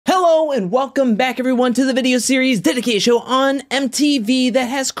Hello and welcome back everyone to the video series dedicated show on MTV that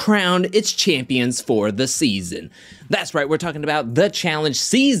has crowned its champions for the season. That's right, we're talking about The Challenge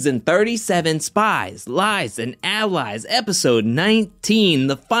Season 37, Spies, Lies, and Allies, Episode 19,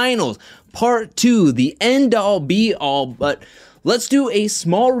 the finals, Part 2, the end-all be-all, but let's do a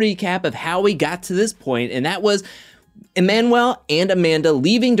small recap of how we got to this point, and that was Emmanuel and Amanda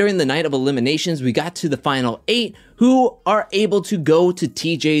leaving during the night of eliminations. We got to the final 8 who are able to go to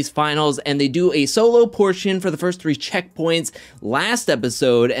TJ's finals, and they do a solo portion for the first 3 checkpoints last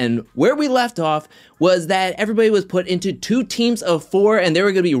episode. And where we left off was that everybody was put into 2 teams of 4, and they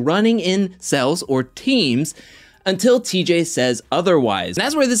were going to be running in cells or teams until TJ says otherwise. And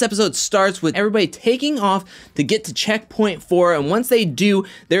that's where this episode starts, with everybody taking off to get to checkpoint 4, and once they do,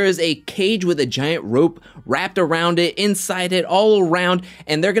 there is a cage with a giant rope wrapped around it, inside it, all around,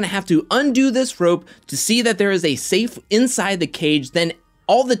 and they're gonna have to undo this rope to see that there is a safe inside the cage. Then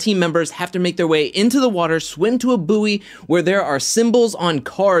all the team members have to make their way into the water, swim to a buoy where there are symbols on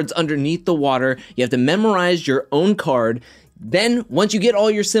cards underneath the water. You have to memorize your own card. Then, once you get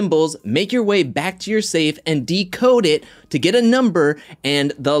all your symbols, make your way back to your safe and decode it to get a number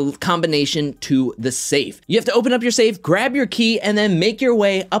and the combination to the safe. You have to open up your safe, grab your key, and then make your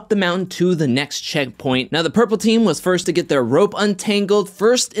way up the mountain to the next checkpoint. Now, the purple team was first to get their rope untangled,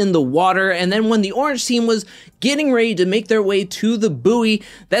 first in the water, and then when the orange team was getting ready to make their way to the buoy,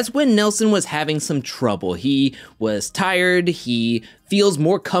 that's when Nelson was having some trouble. He was tired, he feels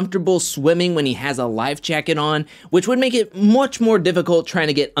more comfortable swimming when he has a life jacket on, which would make it much more difficult trying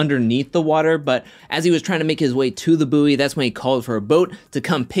to get underneath the water. But as he was trying to make his way to the buoy, that's when he called for a boat to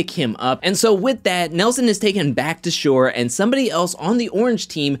come pick him up. And so with that, Nelson is taken back to shore, and somebody else on the orange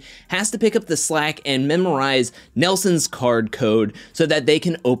team has to pick up the slack and memorize Nelson's card code so that they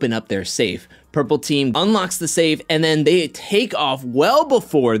can open up their safe. Purple team unlocks the safe, and then they take off well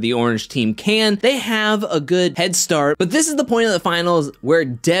before the orange team can. They have a good head start, but this is the point of the finals where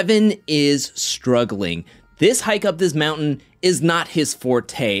Devin is struggling. This hike up this mountain is not his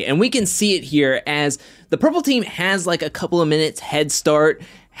forte, and we can see it here as the purple team has like a couple of minutes head start,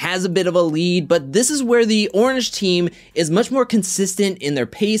 has a bit of a lead, but this is where the orange team is much more consistent in their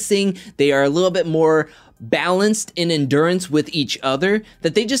pacing. They are a little bit more balanced in endurance with each other,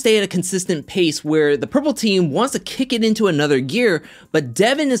 that they just stay at a consistent pace, where the purple team wants to kick it into another gear, but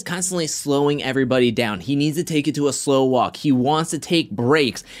Devin is constantly slowing everybody down. He needs to take it to a slow walk. He wants to take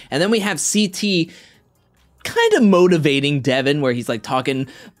breaks. And then we have CT kind of motivating Devin, where he's like talking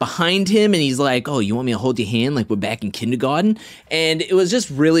behind him and he's like, oh, you want me to hold your hand like we're back in kindergarten? And it was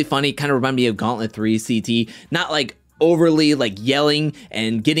just really funny. Kind of reminded me of Gauntlet 3 CT, not like overly like yelling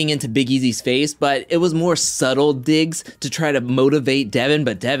and getting into Big Easy's face, but it was more subtle digs to try to motivate Devin.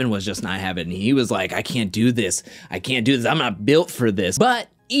 But Devin was just not having it. He was like, I can't do this. I can't do this. I'm not built for this. But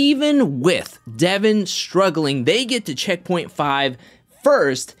even with Devin struggling, they get to checkpoint 5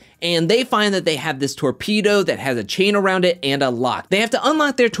 first, and they find that they have this torpedo that has a chain around it and a lock. They have to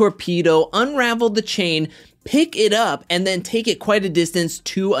unlock their torpedo, unravel the chain, pick it up, and then take it quite a distance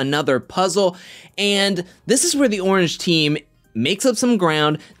to another puzzle. And this is where the orange team makes up some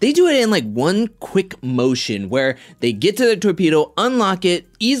ground. They do it in like one quick motion, where they get to their torpedo, unlock it,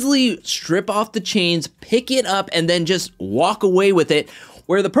 easily strip off the chains, pick it up, and then just walk away with it,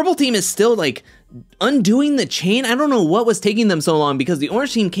 where the purple team is still like undoing the chain. I don't know what was taking them so long, because the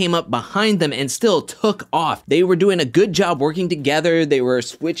orange team came up behind them and still took off. They were doing a good job working together. They were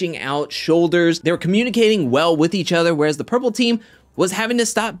switching out shoulders. They were communicating well with each other, whereas the purple team was having to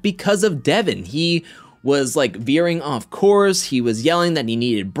stop because of Devin. He was like veering off course. He was yelling that he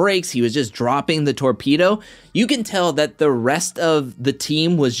needed brakes. He was just dropping the torpedo. You can tell that the rest of the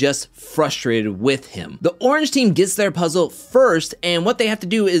team was just frustrated with him. The orange team gets their puzzle first, and what they have to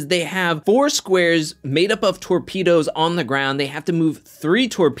do is they have 4 squares made up of torpedoes on the ground. They have to move 3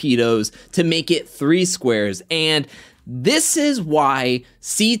 torpedoes to make it 3 squares. And this is why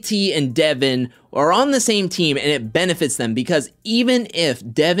CT and Devin are on the same team, and it benefits them, because even if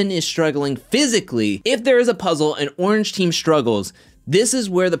Devin is struggling physically, if there is a puzzle and orange team struggles, this is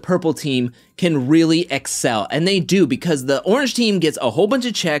where the purple team can really excel. And they do, because the orange team gets a whole bunch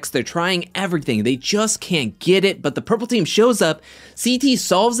of checks. They're trying everything. They just can't get it. But the purple team shows up. CT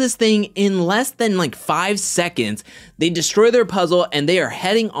solves this thing in less than like 5 seconds. They destroy their puzzle and they are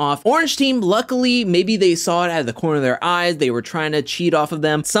heading off. Orange team, luckily, maybe they saw it out of the corner of their eyes. They were trying to cheat off of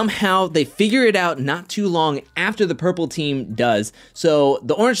them. Somehow they figure it out not too long after the purple team does. So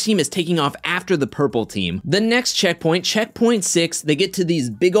the orange team is taking off after the purple team. The next checkpoint, checkpoint 6, they get to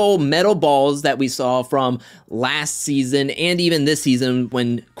these big old metal balls that we saw from last season and even this season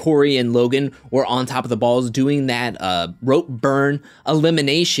when Corey and Logan were on top of the balls doing that rope burn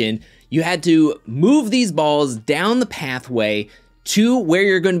elimination. you had to move these balls down the pathway to where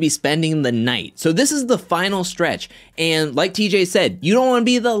you're going to be spending the night. So this is the final stretch. And like TJ said, you don't want to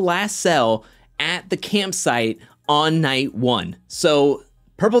be the last cell at the campsite on night 1. So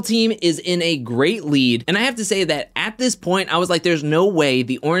purple team is in a great lead. And I have to say that at this point, I was like, there's no way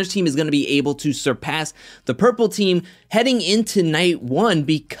the orange team is going to be able to surpass the purple team heading into night 1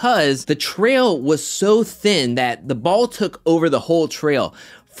 because the trail was so thin that the ball took over the whole trail.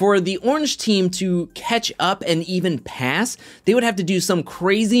 For the orange team to catch up and even pass, they would have to do some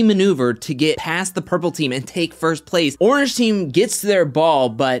crazy maneuver to get past the purple team and take first place. Orange team gets to their ball,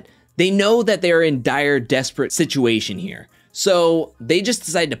 but they know that they're in dire, desperate situation here. So they just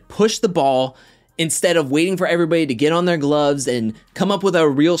decide to push the ball instead of waiting for everybody to get on their gloves and come up with a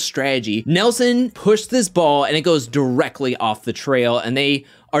real strategy. Nelson pushed this ball and it goes directly off the trail and they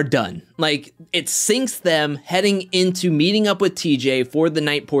are done. Like, it sinks them heading into meeting up with TJ for the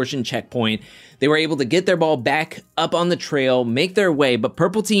night portion checkpoint. They were able to get their ball back up on the trail, make their way, but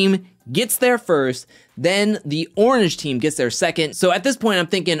purple team gets there first, then the orange team gets there second. So at this point, I'm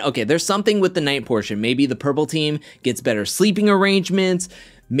thinking, okay, there's something with the night portion. Maybe the purple team gets better sleeping arrangements.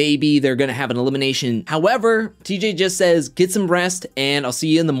 Maybe they're gonna have an elimination. However, TJ just says, get some rest and I'll see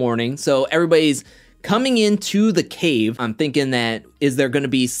you in the morning. So everybody's coming into the cave. I'm thinking that, is there gonna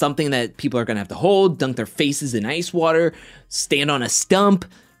be something that people are gonna have to hold, dunk their faces in ice water, stand on a stump?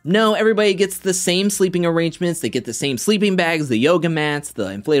 No, everybody gets the same sleeping arrangements. They get the same sleeping bags, the yoga mats, the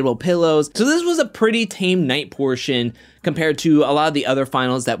inflatable pillows. So this was a pretty tame night portion compared to a lot of the other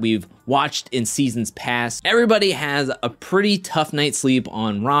finals that we've watched in seasons past. Everybody has a pretty tough night's sleep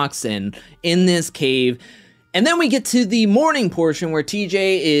on rocks and in this cave. And then we get to the morning portion where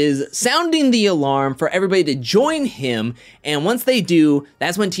TJ is sounding the alarm for everybody to join him. And once they do,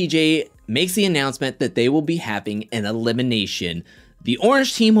 that's when TJ makes the announcement that they will be having an elimination. The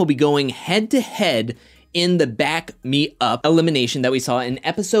orange team will be going head to head in the back me up elimination that we saw in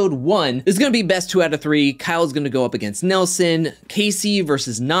episode 1. This is gonna be best 2 out of 3. Kyle's gonna go up against Nelson, Casey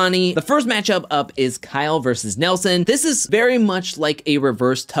versus Nany. The first matchup up is Kyle versus Nelson. This is very much like a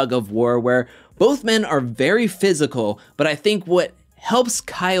reverse tug of war where both men are very physical, but I think what helps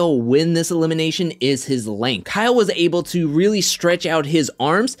Kyle win this elimination is his length. Kyle was able to really stretch out his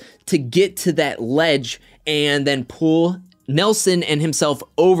arms to get to that ledge and then pull Nelson and himself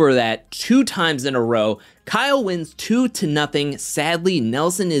over that 2 times in a row. Kyle wins 2-0. Sadly,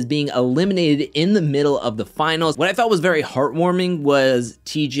 Nelson is being eliminated in the middle of the finals. What I thought was very heartwarming was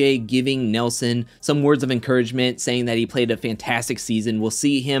TJ giving Nelson some words of encouragement, saying that he played a fantastic season. We'll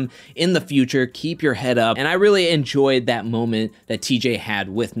see him in the future. Keep your head up. And I really enjoyed that moment that TJ had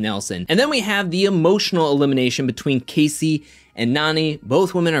with Nelson. And then we have the emotional elimination between Casey and Nany.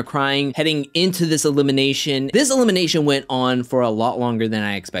 Both women are crying heading into this elimination. This elimination went on for a lot longer than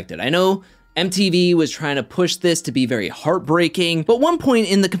I expected. I know MTV was trying to push this to be very heartbreaking, but one point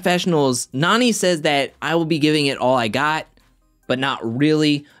in the confessionals, Nany says that I will be giving it all I got, but not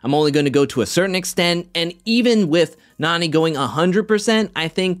really. I'm only going to go to a certain extent, and even with Nany going 100%, I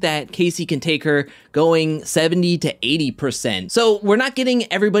think that Casey can take her going 70 to 80%. So we're not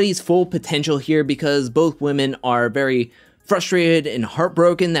getting everybody's full potential here because both women are very frustrated and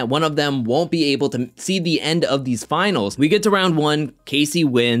heartbroken that one of them won't be able to see the end of these finals. We get to round 1, Casey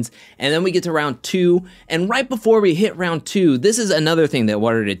wins, and then we get to round 2, and right before we hit round 2, this is another thing that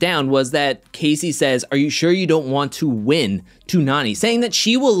watered it down, was that Casey says, "Are you sure you don't want to win?" to Nany, saying that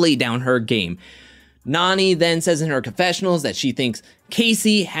she will lay down her game. Nany then says in her confessionals that she thinks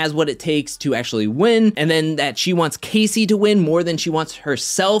Casey has what it takes to actually win, and then that she wants Casey to win more than she wants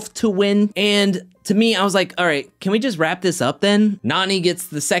herself to win. And to me, I was like, all right, can we just wrap this up then? Nany gets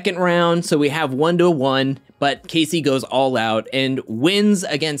the second round, so we have 1-1, but Casey goes all out and wins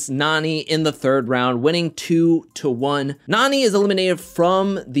against Nany in the third round, winning 2-1. Nany is eliminated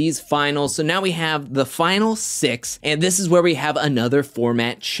from these finals, so now we have the final 6, and this is where we have another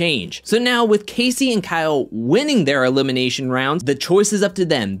format change. So now with Casey and Kyle winning their elimination rounds, the choice is up to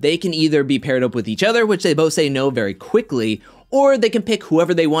them. They can either be paired up with each other, which they both say no very quickly, or they can pick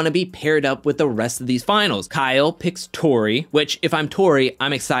whoever they want to be paired up with the rest of these finals. Kyle picks Tori, which if I'm Tori,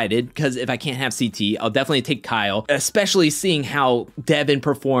 I'm excited, because if I can't have CT, I'll definitely take Kyle, especially seeing how Devin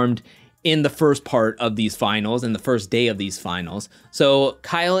performed in the first part of these finals and the first day of these finals. So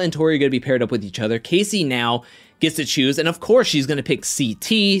Kyle and Tori are going to be paired up with each other. Casey now gets to choose, and of course she's going to pick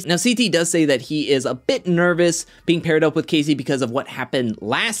CT. Now CT does say that he is a bit nervous being paired up with Casey because of what happened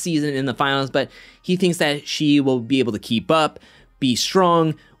last season in the finals, but he thinks that she will be able to keep up, be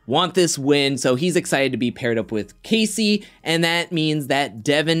strong, want this win, so he's excited to be paired up with Casey, and that means that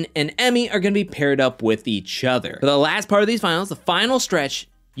Devin and Emmy are going to be paired up with each other. For the last part of these finals, the final stretch,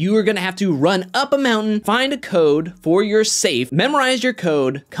 You are gonna have to run up a mountain, find a code for your safe, memorize your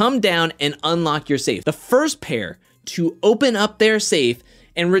code, come down and unlock your safe. The first pair to open up their safe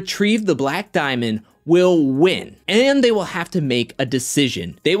and retrieve the black diamond will win. And they will have to make a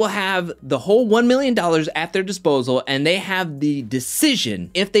decision. They will have the whole $1 million at their disposal, and they have the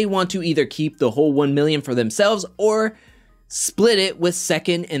decision if they want to either keep the whole 1 million for themselves or split it with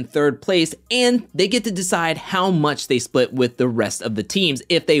second and third place, and they get to decide how much they split with the rest of the teams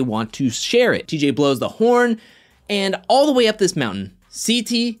if they want to share it. TJ blows the horn, and all the way up this mountain,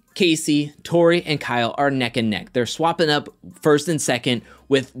 CT, Casey, Tori, and Kyle are neck and neck. They're swapping up first and second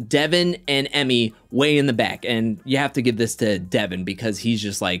with Devin and Emmy way in the back. And you have to give this to Devin because he's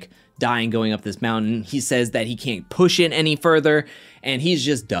just like dying going up this mountain. He says that he can't push it any further and he's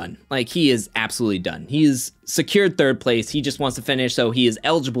just done. Like, he is absolutely done. He's secured third place. He just wants to finish, so he is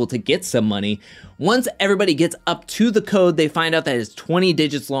eligible to get some money. Once everybody gets up to the code, they find out that it's 20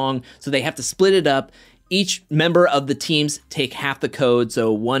 digits long, so they have to split it up. Each member of the teams take half the code,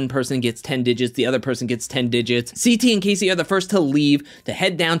 so one person gets 10 digits, the other person gets 10 digits. CT and Casey are the first to leave, to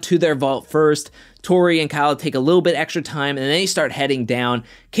head down to their vault first. Tori and Kyle take a little bit extra time, and then they start heading down.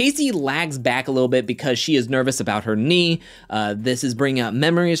 Casey lags back a little bit because she is nervous about her knee. This is bringing up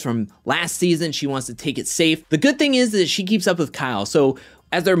memories from last season. She wants to take it safe. The good thing is that she keeps up with Kyle, so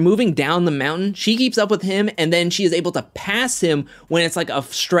as they're moving down the mountain, she keeps up with him, and then she is able to pass him when it's like a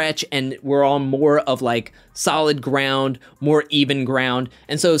stretch and we're on more of like solid ground, more even ground.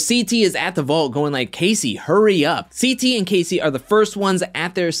 And so CT is at the vault going like, Casey, hurry up. CT and Casey are the first ones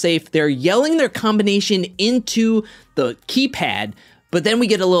at their safe. They're yelling their combination into the keypad, but then we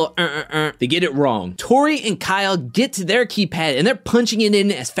get a little they get it wrong. Tori and Kyle get to their keypad and they're punching it in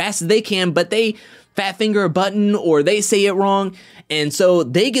as fast as they can, but they fat finger a button or they say it wrong, and so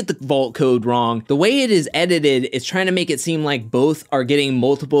they get the vault code wrong. The way it is edited is trying to make it seem like both are getting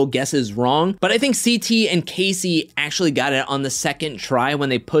multiple guesses wrong, but I think CT and Casey actually got it on the second try when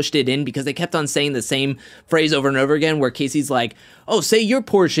they pushed it in, because they kept on saying the same phrase over and over again, where Casey's like, oh, say your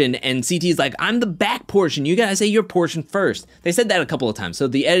portion, and CT's like, I'm the back portion, you gotta say your portion first. They said that a couple of times, so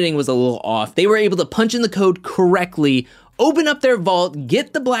the editing was a little off. They were able to punch in the code correctly, open up their vault,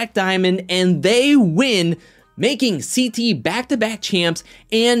 get the black diamond, and they win, making CT back-to-back champs,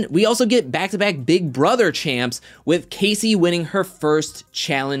 and we also get back-to-back Big Brother champs, with Casey winning her first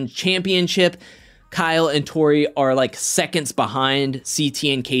challenge championship. Kyle and Tori are like seconds behind CT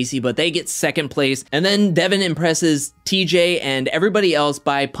and Casey, but they get second place. And then Devin impresses TJ and everybody else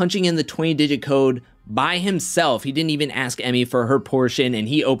by punching in the 20-digit code by himself. He didn't even ask Emmy for her portion, and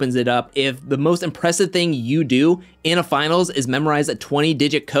he opens it up. If the most impressive thing you do in a finals is memorize a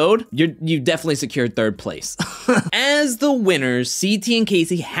 20-digit code, you've definitely secured third place. As the winners, CT and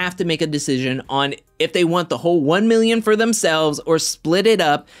Casey have to make a decision on if they want the whole 1 million for themselves or split it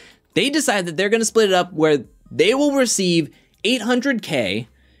up. They decide that they're going to split it up where they will receive 800K,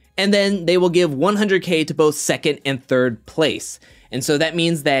 and then they will give 100K to both second and third place. And so that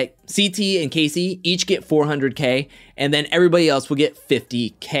means that CT and Casey each get 400K, and then everybody else will get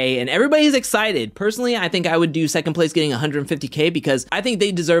 50K, and everybody's excited. Personally, I think I would do second place getting 150K, because I think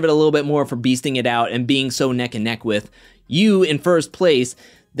they deserve it a little bit more for beasting it out and being so neck and neck with you in first place.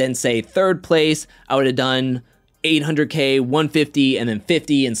 Then say third place, I would have done 800K, 150, and then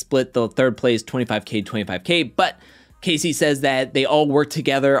 50, and split the third place 25K, 25K. But Casey says that they all worked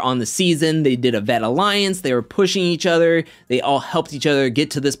together on the season. They did a vet alliance. They were pushing each other. They all helped each other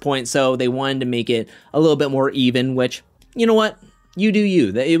get to this point. So they wanted to make it a little bit more even, which, you know what? You do you.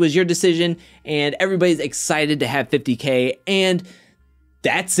 It was your decision, and everybody's excited to have 50K, and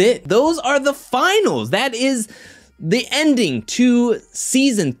that's it. Those are the finals. That is the ending to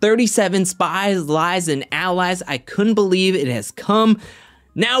season 37, Spies, Lies, and Allies. I couldn't believe it has come.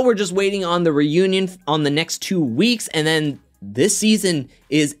 Now we're just waiting on the reunion on the next 2 weeks, and then this season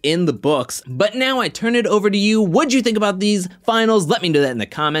is in the books. But now I turn it over to you. What do you think about these finals? Let me know that in the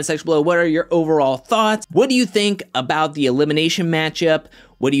comment section below. What are your overall thoughts? What do you think about the elimination matchup?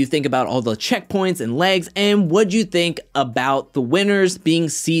 What do you think about all the checkpoints and legs? And what do you think about the winners being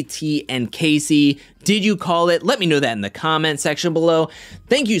CT and Casey? Did you call it? Let me know that in the comment section below.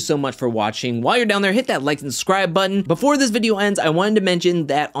 Thank you so much for watching. While you're down there, hit that like and subscribe button. Before this video ends, I wanted to mention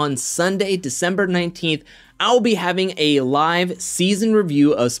that on Sunday, December 19th, I'll be having a live season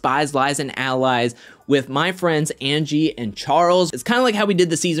review of Spies, Lies, and Allies with my friends Angie and Charles. It's kind of like how we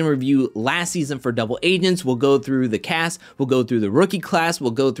did the season review last season for Double Agents. We'll go through the cast, we'll go through the rookie class,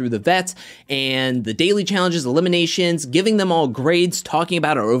 we'll go through the vets and the daily challenges, eliminations, giving them all grades, talking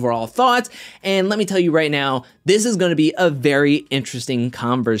about our overall thoughts. And let me tell tell you right now, this is going to be a very interesting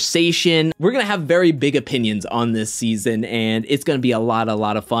conversation. We're going to have very big opinions on this season, and it's going to be a lot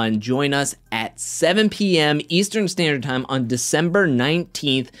of fun. Join us at 7 p.m. Eastern Standard Time on December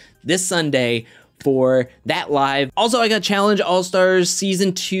 19th, this Sunday, for that live. Also, I got Challenge All-Stars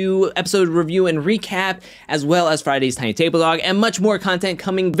Season 2 episode review and recap, as well as Friday's Tiny Table Dog, and much more content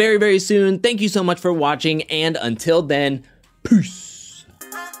coming very soon. Thank you so much for watching, and until then, peace.